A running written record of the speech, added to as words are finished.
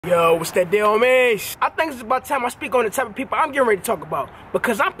Yo, what's that deal, homies? I think it's about time I speak on the type of people I'm getting ready to talk about,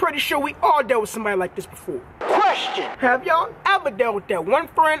 because I'm pretty sure we all dealt with somebody like this before. Question: have y'all ever dealt with that one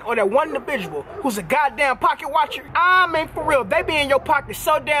friend or that one individual who's a goddamn pocket watcher? I mean, for real, they be in your pocket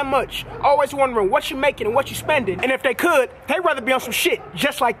so damn much, always wondering what you making and what you spending, and if they could, they'd rather be on some shit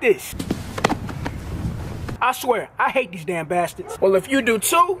just like this. I swear, I hate these damn bastards. Well, if you do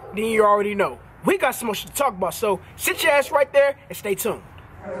too, then you already know. We got so much to talk about, so sit your ass right there and stay tuned.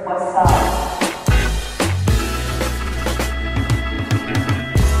 Westside.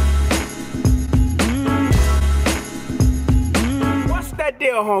 What's that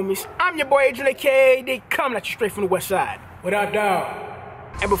deal, homies? I'm your boy AdrianAkaAd, coming at you straight from the west side. Without doubt.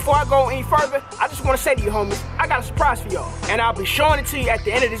 And before I go any further, I just want to say to you, homies, I got a surprise for y'all, and I'll be showing it to you at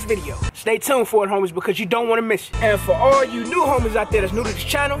the end of this video. Stay tuned for it, homies, because you don't want to miss it. And for all you new homies out there that's new to this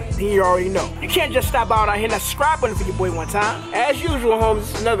channel, then you already know. You can't just stop out here and that subscribe button for your boy one time. As usual, homies,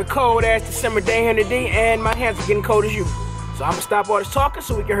 it's another cold-ass December day here in the D, and my hands are getting cold as usual. So I'm gonna stop all this talking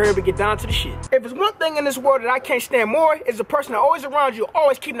so we can hurry up and get down to the shit. If there's one thing in this world that I can't stand more, is the person that always around you,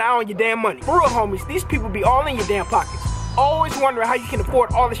 always keeping an eye on your damn money. For real, homies, these people be all in your damn pockets. Always wondering how you can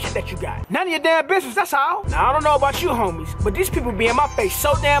afford all the shit that you got. None of your damn business, that's how. Now, I don't know about you, homies, but these people be in my face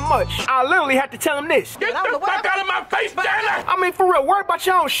so damn much, I literally had to tell them this. Get the fuck out of my face, damn it! I mean, for real, worry about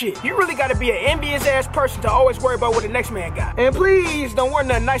your own shit. You really gotta be an envious ass person to always worry about what the next man got. And please, don't wear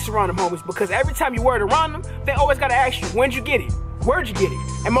nothing nice around them, homies, because every time you wear it around them, they always gotta ask you, when'd you get it? Where'd you get it?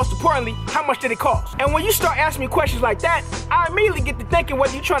 And most importantly, how much did it cost? And when you start asking me questions like that, I immediately get to thinking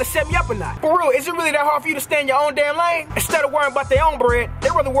whether you're trying to set me up or not. For real, is it really that hard for you to stay in your own damn lane? Instead of worrying about their own bread, they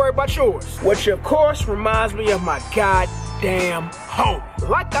rather worry about yours. Which of course reminds me of my goddamn homie.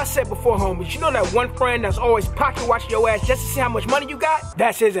 Like I said before, homies, you know that one friend that's always pocket watching your ass just to see how much money you got?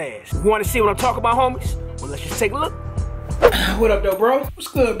 That's his ass. You wanna see what I'm talking about, homies? Well, let's just take a look. What up, though, bro? What's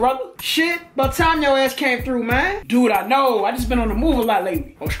good, brother? Shit, about time your ass came through, man. Dude, I know. I just been on the move a lot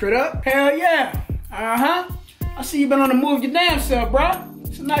lately. Oh, straight up? Hell yeah. Uh-huh. I see you been on the move your damn self, bro.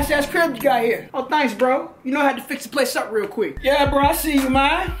 It's a nice-ass crib you got here. Oh, thanks, bro. You know I had to fix the place up real quick. Yeah, bro, I see you,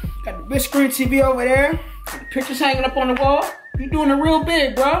 man. Got the big screen TV over there. Got the pictures hanging up on the wall. You doing it real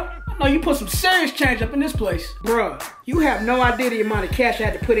big, bro. I know you put some serious change up in this place. Bruh, you have no idea the amount of cash I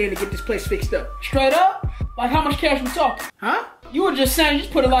had to put in to get this place fixed up. Straight up? Like how much cash we talking? Huh? You were just saying you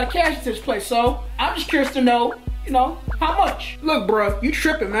just put a lot of cash into this place, so I'm just curious to know, how much? Look, bro, you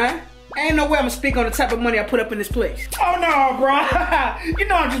tripping, man. Ain't no way I'm gonna speak on the type of money I put up in this place. Oh no, bro. You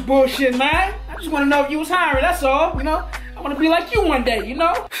know I'm just bullshitting, man. I just wanna know if you was hiring, that's all, I wanna be like you one day,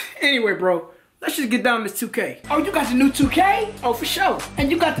 Anyway, bro, let's just get down to this 2K. Oh, you got the new 2K? Oh, for sure. And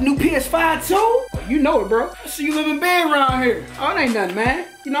you got the new PS5 too? Oh, you know it, bro. I see you living big around here. Oh, it ain't nothing, man.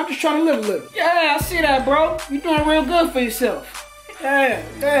 I'm just trying to live a little. Yeah, I see that, bro. You doing real good for yourself. Yeah.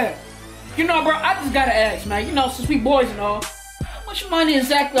 Bro, I just gotta ask, man. Since we boys and all, how much money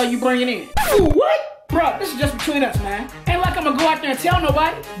exactly are you bringing in? Ooh, what? Bro, this is just between us, man. Ain't like I'm gonna go out there and tell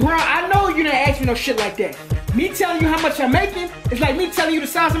nobody. Bro, I know you didn't ask me no shit like that. Me telling you how much I'm making is like me telling you the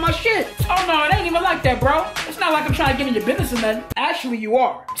size of my shit. Oh no, it ain't even like that, bro. It's not like I'm trying to get in your business or nothing. Actually, you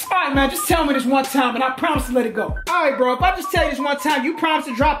are. Alright, man, just tell me this one time and I promise to let it go. Alright, bro, if I just tell you this one time, you promise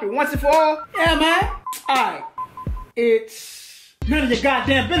to drop it once and for all? Yeah, man. Alright. It's none of your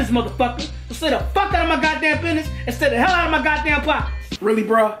goddamn business, motherfucker. So stay the fuck out of my goddamn business and stay the hell out of my goddamn pockets. Really,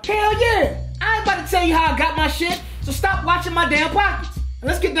 bro? Hell yeah. I ain't about to tell you how I got my shit, so stop watching my damn pockets. And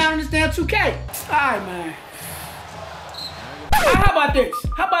let's get down in this damn 2K. Alright, man. How about this?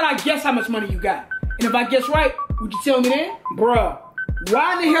 How about I guess how much money you got? And if I guess right, would you tell me then? Bruh,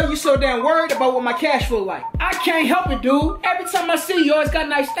 why in the hell you so damn worried about what my cash flow like? I can't help it, dude. Every time I see you, you always got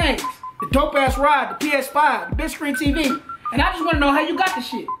nice things. The dope ass ride, the PS5, the big screen TV. And I just want to know how you got the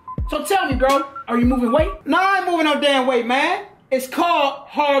shit. So tell me, bro, are you moving weight? No, I ain't moving no damn weight, man. It's called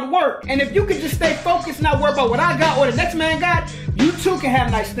hard work. And if you can just stay focused and not worry about what I got or the next man got, you too can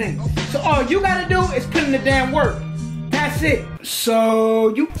have nice things. So all you gotta do is put in the damn work. That's it.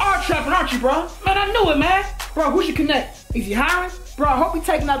 So, you are trapping, aren't you, bro? Man, I knew it, man. Bro, who should connect? Is he hiring? Bro, I hope he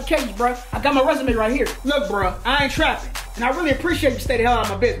taking applications, bro. I got my resume right here. Look, bro, I ain't trapping. And I really appreciate you stay the hell out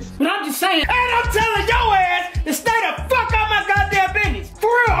of my business. But I'm just saying, and I'm telling your ass to stay the fuck out of my goddamn business. For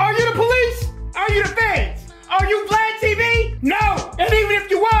real, are you the police? Are you the feds? Are you Vlad TV? No. And even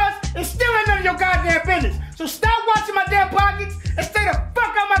if you was, it still ain't none of your goddamn business. So stop watching my damn pockets and stay the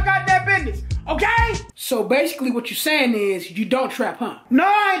fuck out of my goddamn business. Okay? So basically what you're saying is you don't trap, huh? No,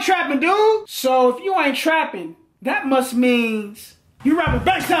 I ain't trapping, dude. So if you ain't trapping, that must means you rapping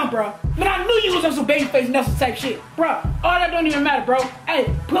banks, huh, bro? But I knew you was on some babyface Nelson type shit. Bro, all that don't even matter, bro.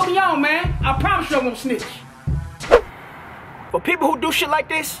 Hey, put me on, man. I promise you I won't snitch. For people who do shit like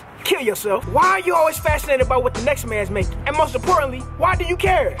this, kill yourself. Why are you always fascinated about what the next man's making? And most importantly, why do you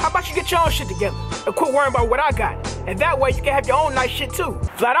care? How about you get your own shit together and quit worrying about what I got? And that way you can have your own nice shit too.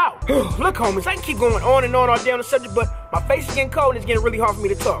 Flat out. Look, homies, I can keep going on and on all day on the subject, but my face is getting cold and it's getting really hard for me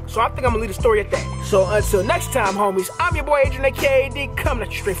to talk. So I think I'm gonna leave the story at that. So until next time, homies, I'm your boy AdrianAkaAd, coming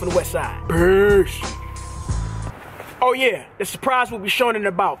at you straight from the west side. Peace. Oh yeah, the surprise will be shown in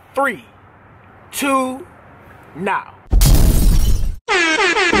about 3, 2, now.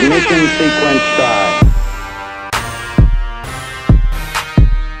 Ignition sequence start.